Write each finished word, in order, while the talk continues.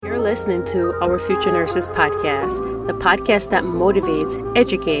listening to Our Future Nurses podcast, the podcast that motivates,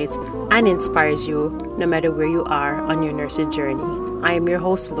 educates, and inspires you no matter where you are on your nursing journey. I am your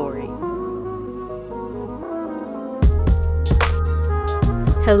host, Lori.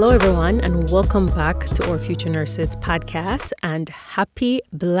 Hello, everyone, and welcome back to Our Future Nurses podcast, and happy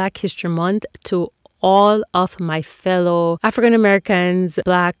Black History Month to all of my fellow African Americans,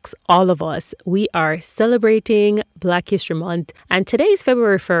 Blacks, all of us. We are celebrating Black History Month, and today is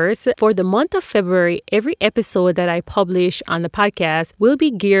February 1st. For the month of February, every episode that I publish on the podcast will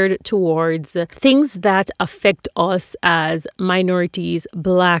be geared towards things that affect us as minorities,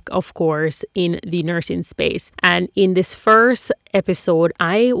 Black, of course, in the nursing space. And in this first episode,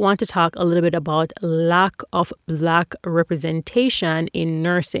 I want to talk a little bit about lack of Black representation in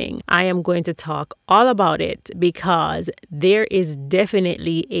nursing. I am going to talk all about it because there is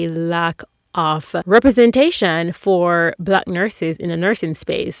definitely a lack of representation for Black nurses in the nursing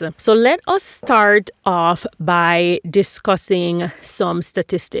space. So let us start off by discussing some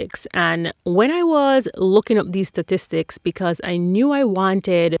statistics. And when I was looking up these statistics, because I knew I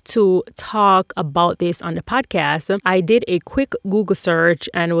wanted to talk about this on the podcast, I did a quick Google search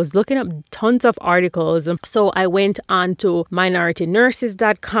and was looking up tons of articles. So I went on to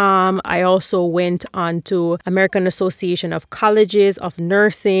minoritynurses.com. I also went on to American Association of Colleges of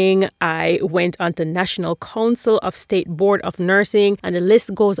Nursing. I went on to National Council of State Board of Nursing, and the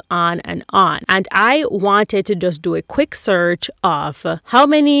list goes on and on. And I wanted to just do a quick search of how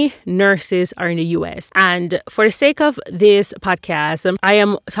many nurses are in the U.S. And for the sake of this podcast, I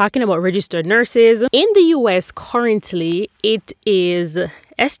am talking about registered nurses. In the U.S. currently, it is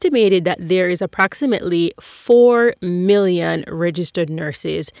estimated that there is approximately 4 million registered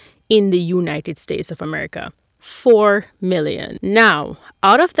nurses in the United States of America. 4 million. Now,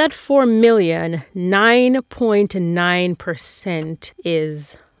 out of that 4 million, 9.9%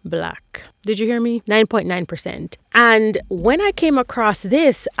 is Black. Did you hear me? 9.9%. And when I came across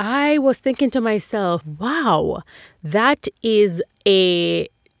this, I was thinking to myself, wow, that is a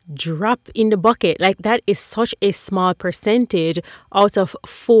drop in the bucket. Like, that is such a small percentage out of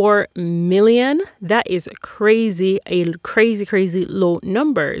 4 million. That is crazy low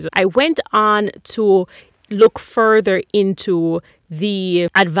numbers. I went on to look further into the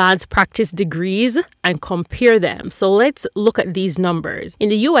advanced practice degrees and compare them. So let's look at these numbers. In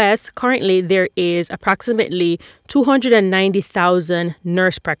the US, currently there is approximately 290,000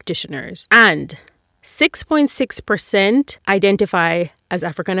 nurse practitioners, and 6.6% identify as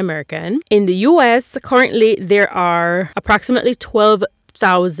African American. In the US, currently there are approximately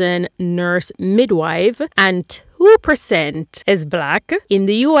 12,000 nurse midwife, and 2% is Black. In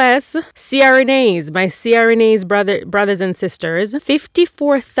the US, CRNAs, my CRNAs brothers and sisters,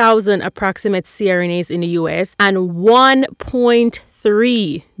 54,000 approximate CRNAs in the US, and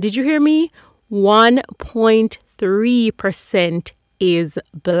 1.3, did you hear me? 1.3% is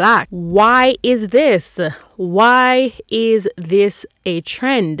Black. Why is this? Why is this a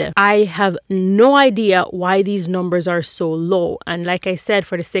trend? I have no idea why these numbers are so low. And like I said,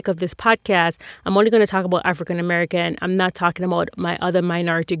 for the sake of this podcast, I'm only going to talk about African American. I'm not talking about my other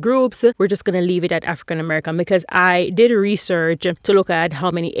minority groups. We're just going to leave it at African American because I did research to look at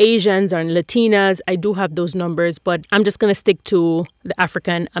how many Asians and Latinas. I do have those numbers, but I'm just going to stick to the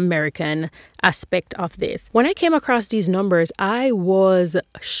African American aspect of this. When I came across these numbers, I was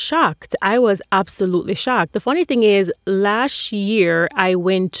shocked. I was absolutely shocked. The funny thing is, last year I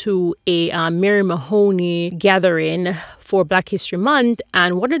went to a Mary Mahoney gathering for Black History Month,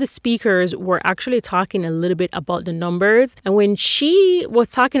 and one of the speakers were actually talking a little bit about the numbers. And when she was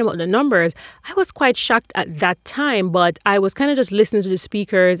talking about the numbers, I was quite shocked at that time, but I was kind of just listening to the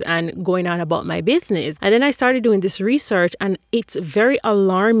speakers and going on about my business. And then I started doing this research, and it's very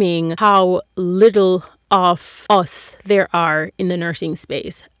alarming how little of us there are in the nursing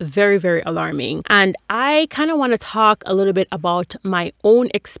space. Very, very alarming. And I kind of want to talk a little bit about my own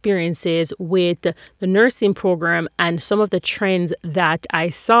experiences with the nursing program and some of the trends that I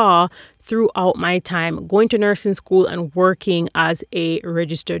saw throughout my time going to nursing school and working as a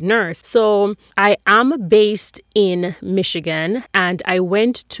registered nurse. So I am based in Michigan, and I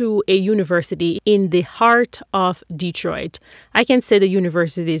went to a university in the heart of Detroit. I can say the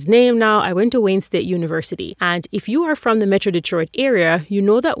university's name now. I went to Wayne State University. And if you are from the Metro Detroit area, you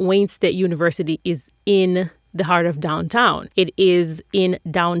know that Wayne State University is in the heart of downtown. It is in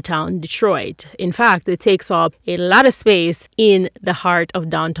downtown Detroit. In fact, it takes up a lot of space in the heart of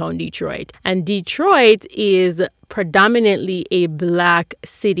downtown Detroit. And Detroit is predominantly a Black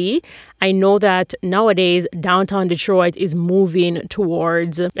city, I know that nowadays downtown Detroit is moving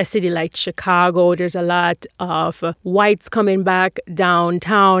towards a city like Chicago. There's a lot of whites coming back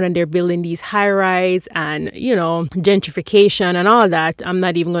downtown and they're building these high-rise and, gentrification and all that. I'm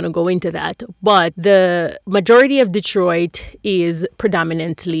not even going to go into that. But the majority of Detroit is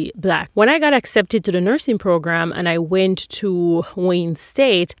predominantly Black. When I got accepted to the nursing program and I went to Wayne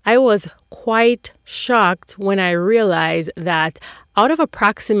State, I was quite shocked when I realized that out of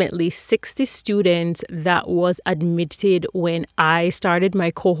approximately 60 students that was admitted when I started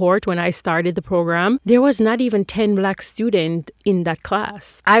my cohort, when I started the program, there was not even 10 Black students in that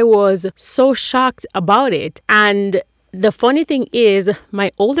class. I was so shocked about it. And the funny thing is,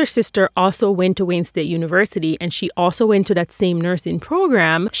 my older sister also went to Wayne State University and she also went to that same nursing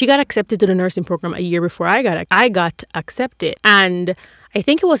program. She got accepted to the nursing program a year before I got accepted. And I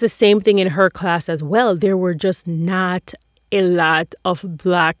think it was the same thing in her class as well. There were just not a lot of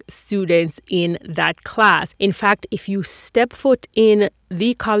Black students in that class. In fact, if you step foot in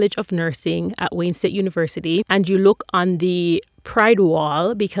the College of Nursing at Wayne State University and you look on the Pride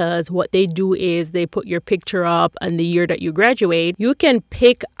wall, because what they do is they put your picture up and the year that you graduate, you can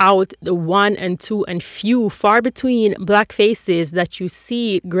pick out the 1 and 2 and few far between Black faces that you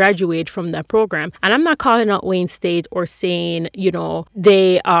see graduate from that program. And I'm not calling out Wayne State or saying,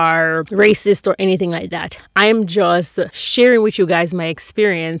 they are racist or anything like that. I'm just sharing with you guys my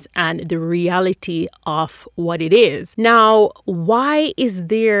experience and the reality of what it is. Now, why is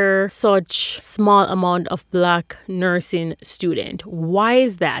there such small amount of Black nursing students? Why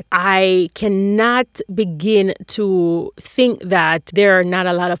is that? I cannot begin to think that there are not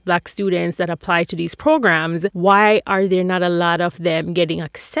a lot of Black students that apply to these programs. Why are there not a lot of them getting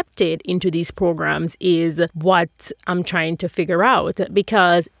accepted into these programs is what I'm trying to figure out.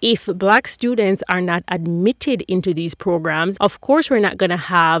 Because if Black students are not admitted into these programs, of course, we're not going to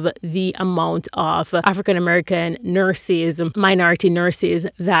have the amount of African American nurses, minority nurses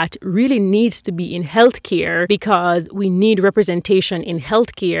that really needs to be in healthcare, because we need representation in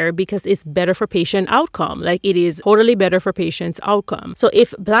healthcare because it's better for patient outcome. Like, it is totally better for patient's outcome. So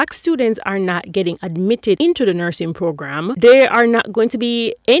if Black students are not getting admitted into the nursing program, there are not going to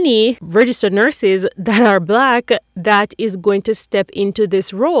be any registered nurses that are Black that is going to step into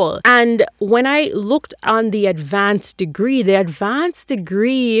this role. And when I looked on the advanced degree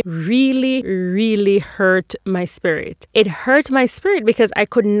really, really hurt my spirit. It hurt my spirit because I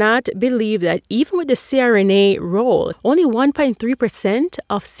could not believe that even with the CRNA role, only 1.3%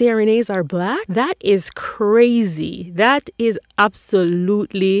 of CRNAs are Black. That is crazy. That is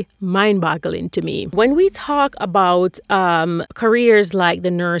absolutely mind-boggling to me. When we talk about careers like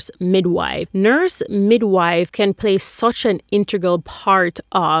the nurse midwife can play such an integral part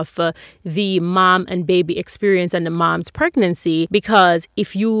of the mom and baby experience and the mom's pregnancy, because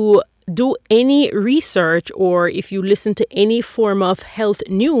if you do any research or if you listen to any form of health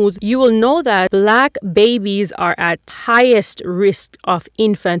news, you will know that Black babies are at highest risk of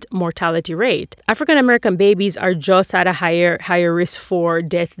infant mortality rate. African American babies are just at a higher risk for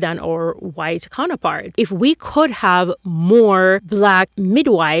death than our white counterparts. If we could have more Black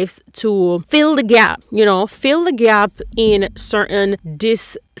midwives to fill the gap in certain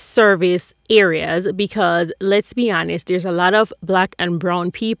disservice areas, because let's be honest, there's a lot of Black and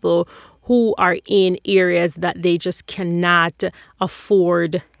brown people who are in areas that they just cannot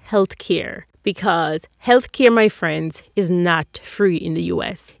afford health care, because healthcare, my friends, is not free in the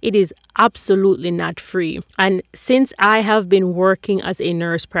US. It is absolutely not free. And since I have been working as a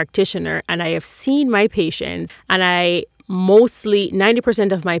nurse practitioner and I have seen my patients, and mostly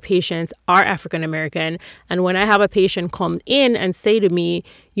 90% of my patients are African American. And when I have a patient come in and say to me,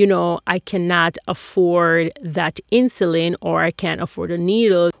 I cannot afford that insulin, or I can't afford a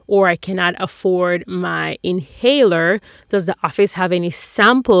needle, or I cannot afford my inhaler, does the office have any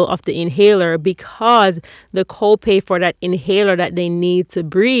sample of the inhaler? Because the copay for that inhaler that they need to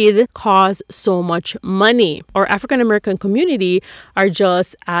breathe costs so much money. Our African American community are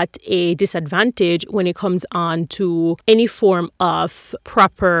just at a disadvantage when it comes on to any form of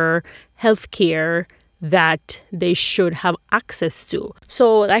proper healthcare that they should have access to.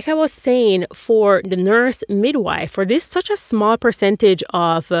 So like I was saying, for the nurse midwife, for this such a small percentage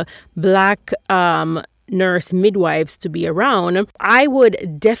of Black nurse midwives to be around, I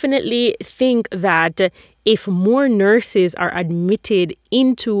would definitely think that if more nurses are admitted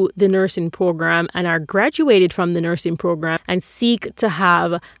into the nursing program and are graduated from the nursing program and seek to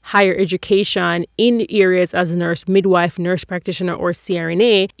have higher education in areas as a nurse midwife, nurse practitioner, or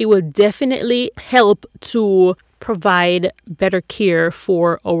CRNA, it will definitely help to provide better care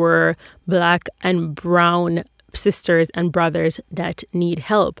for our Black and brown sisters and brothers that need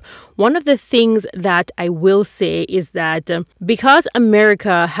help. One of the things that I will say is that because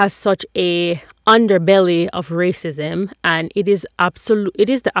America has such a underbelly of racism, and it is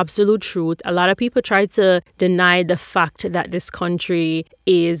the absolute truth. A lot of people try to deny the fact that this country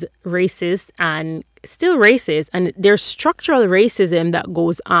is racist and still racist, and there's structural racism that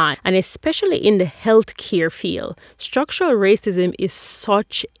goes on, and especially in the healthcare field. Structural racism is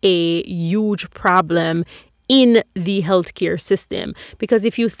such a huge problem in the healthcare system, because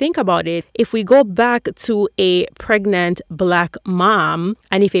if you think about it, if we go back to a pregnant Black mom,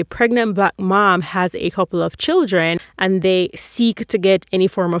 and if a pregnant Black mom has a couple of children and they seek to get any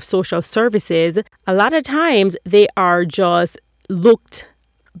form of social services, a lot of times they are just looked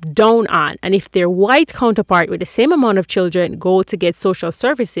down on. And if their white counterpart with the same amount of children go to get social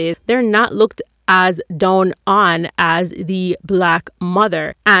services, they're not looked as down on as the Black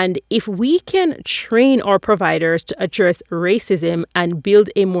mother. And if we can train our providers to address racism and build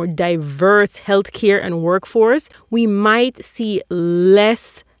a more diverse healthcare and workforce, we might see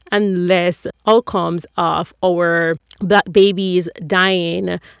less and less outcomes of our Black babies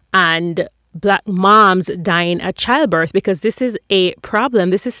dying and Black moms dying at childbirth, because this is a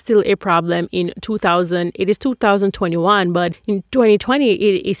problem. This is still a problem in 2000. It is 2021, but in 2020,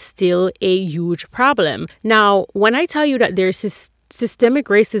 it is still a huge problem. Now, when I tell you that there's systemic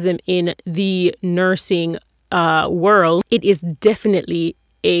racism in the nursing world, it is definitely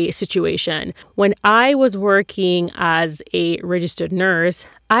a situation. When I was working as a registered nurse,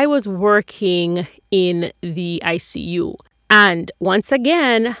 I was working in the ICU. And once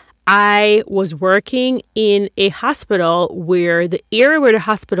again, I was working in a hospital where the area where the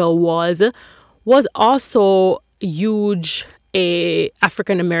hospital was also huge, a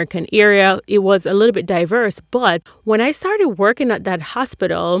African American area. It was a little bit diverse, but when I started working at that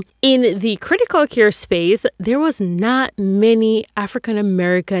hospital in the critical care space, there was not many African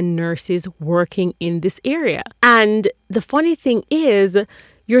American nurses working in this area. And the funny thing is,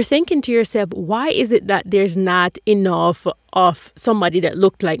 you're thinking to yourself, why is it that there's not enough of somebody that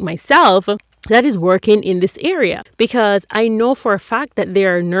looked like myself that is working in this area? Because I know for a fact that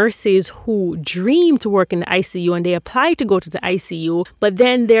there are nurses who dream to work in the ICU and they apply to go to the ICU, but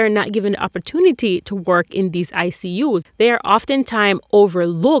then they're not given the opportunity to work in these ICUs. They are oftentimes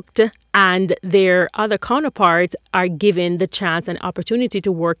overlooked, and their other counterparts are given the chance and opportunity to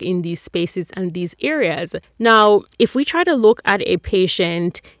work in these spaces and these areas. Now, if we try to look at a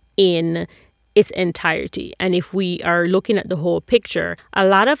patient in its entirety, and if we are looking at the whole picture, a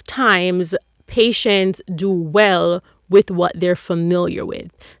lot of times patients do well with what they're familiar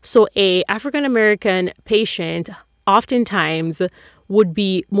with. So a African American patient oftentimes would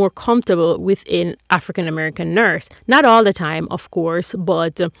be more comfortable with an African American nurse. Not all the time, of course,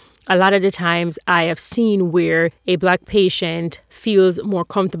 but a lot of the times I have seen where a Black patient feels more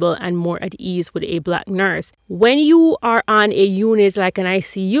comfortable and more at ease with a Black nurse. When you are on a unit like an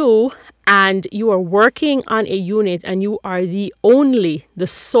ICU and you are working on a unit and you are the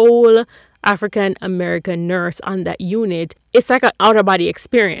sole African American nurse on that unit, it's like an outer body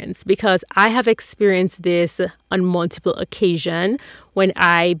experience, because I have experienced this on multiple occasions when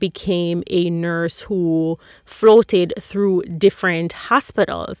I became a nurse who floated through different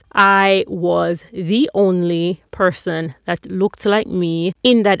hospitals. I was the only person that looked like me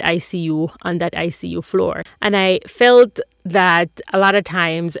in that ICU, on that ICU floor. And I felt that a lot of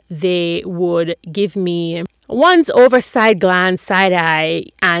times they would give me once oversight glance, side eye,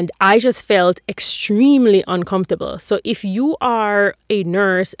 and I just felt extremely uncomfortable. So if you are a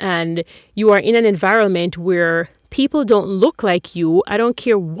nurse and you are in an environment where people don't look like you, I don't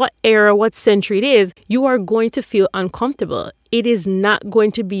care what era, what century it is, you are going to feel uncomfortable. It is not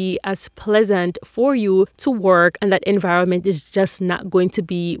going to be as pleasant for you to work, and that environment is just not going to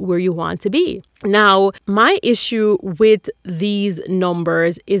be where you want to be. Now, my issue with these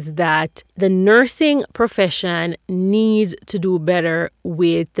numbers is that the nursing profession needs to do better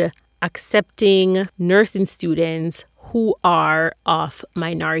with accepting nursing students who are of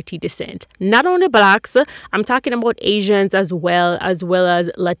minority descent. Not only Blacks, I'm talking about Asians as well as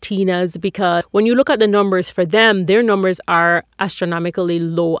Latinas, because when you look at the numbers for them, their numbers are astronomically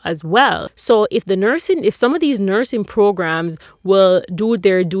low as well. So if some of these nursing programs will do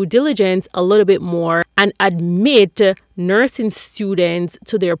their due diligence a little bit more and admit nursing students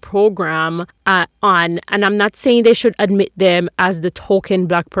to their program and I'm not saying they should admit them as the token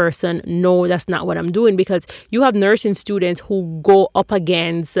Black person. No, that's not what I'm doing, because you have nursing students who go up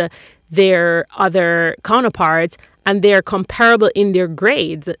against their other counterparts and they're comparable in their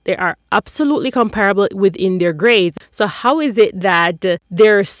grades. They are absolutely comparable within their grades. So how is it that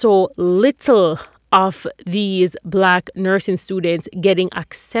there's so little of these Black nursing students getting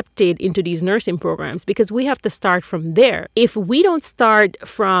accepted into these nursing programs, because we have to start from there. If we don't start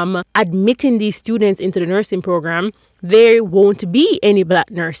from admitting these students into the nursing program, there won't be any Black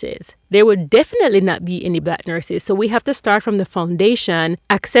nurses. There will definitely not be any Black nurses. So we have to start from the foundation,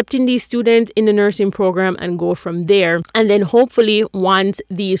 accepting these students in the nursing program and go from there. And then hopefully once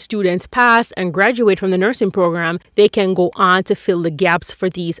these students pass and graduate from the nursing program, they can go on to fill the gaps for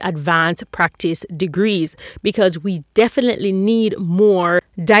these advanced practice degrees, because we definitely need more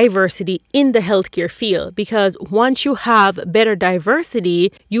diversity in the healthcare field. Because once you have better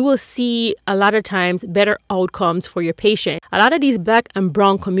diversity, you will see a lot of times better outcomes for your patient. A lot of these Black and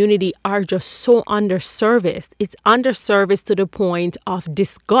brown community are just so underserviced. It's underserviced to the point of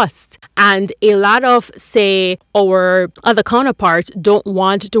disgust. And a lot of, say, our other counterparts don't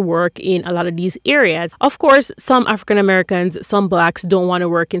want to work in a lot of these areas. Of course, some African Americans, some Blacks don't want to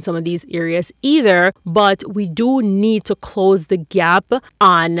work in some of these areas either, but we do need to close the gap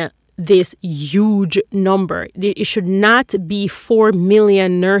on this huge number. It should not be 4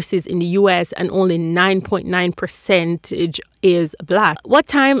 million nurses in the US and only 9.9% is Black. What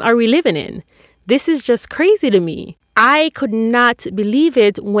time are we living in? This is just crazy to me. I could not believe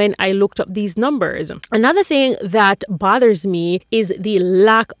it when I looked up these numbers. Another thing that bothers me is the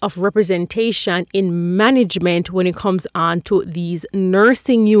lack of representation in management when it comes on to these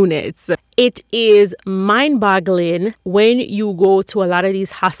nursing units. It is mind-boggling when you go to a lot of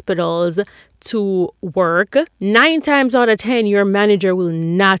these hospitals to work. 9 times out of 10, your manager will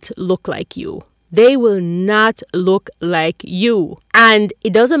not look like you. They will not look like you. And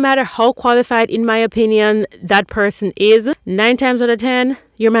it doesn't matter how qualified, in my opinion, that person is. 9 times out of 10,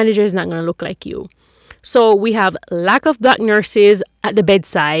 your manager is not going to look like you. So we have lack of Black nurses at the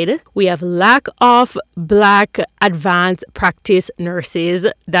bedside. We have lack of Black advanced practice nurses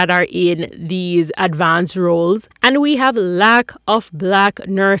that are in these advanced roles. And we have lack of Black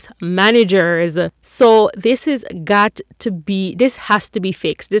nurse managers. So this has to be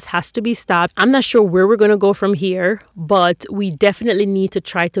fixed. This has to be stopped. I'm not sure where we're going to go from here, but we definitely need to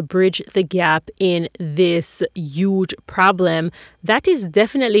try to bridge the gap in this huge problem that is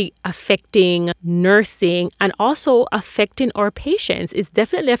definitely affecting nursing and also affecting our patients. It's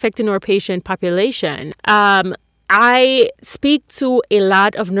definitely affecting our patient population. I speak to a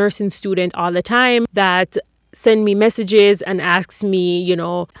lot of nursing students all the time that send me messages and asks me,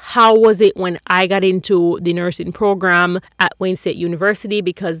 how was it when I got into the nursing program at Wayne State University,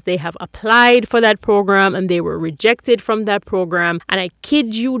 because they have applied for that program and they were rejected from that program. And I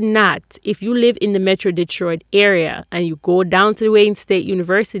kid you not, if you live in the Metro Detroit area and you go down to Wayne State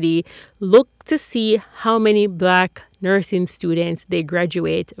University, look to see how many Black nursing students they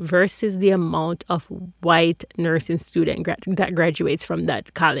graduate versus the amount of white nursing student that graduates from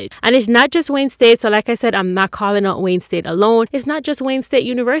that college. And it's not just Wayne State. So like I said, I'm not calling out Wayne State alone. It's not just Wayne State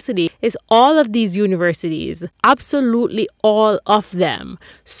University. It's all of these universities. Absolutely all of them.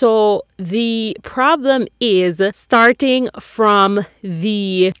 So the problem is starting from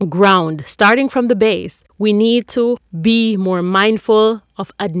the ground, starting from the base. We need to be more mindful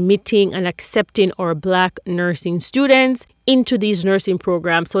of admitting and accepting our Black nursing students into these nursing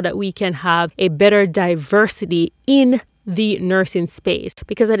programs so that we can have a better diversity in the nursing space.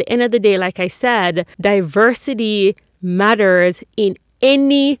 Because at the end of the day, like I said, diversity matters in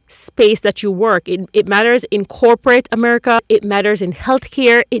any space that you work. It matters in corporate America. It matters in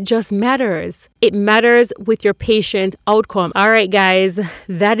healthcare. It just matters. It matters with your patient outcome. All right, guys,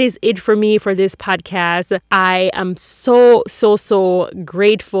 that is it for me for this podcast. I am so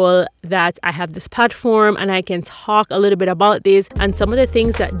grateful that I have this platform and I can talk a little bit about this and some of the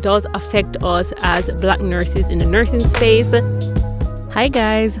things that does affect us as Black nurses in the nursing space. Hi,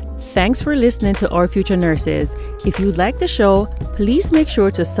 guys. Thanks for listening to Our Future Nurses. If you like the show, please make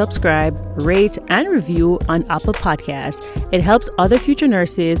sure to subscribe, rate, and review on Apple Podcasts. It helps other future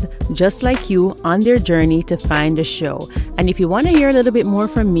nurses just like you on their journey to find the show. And if you want to hear a little bit more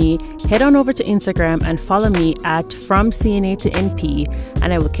from me, head on over to Instagram and follow me at From CNA to NP.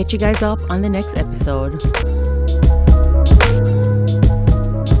 And I will catch you guys up on the next episode.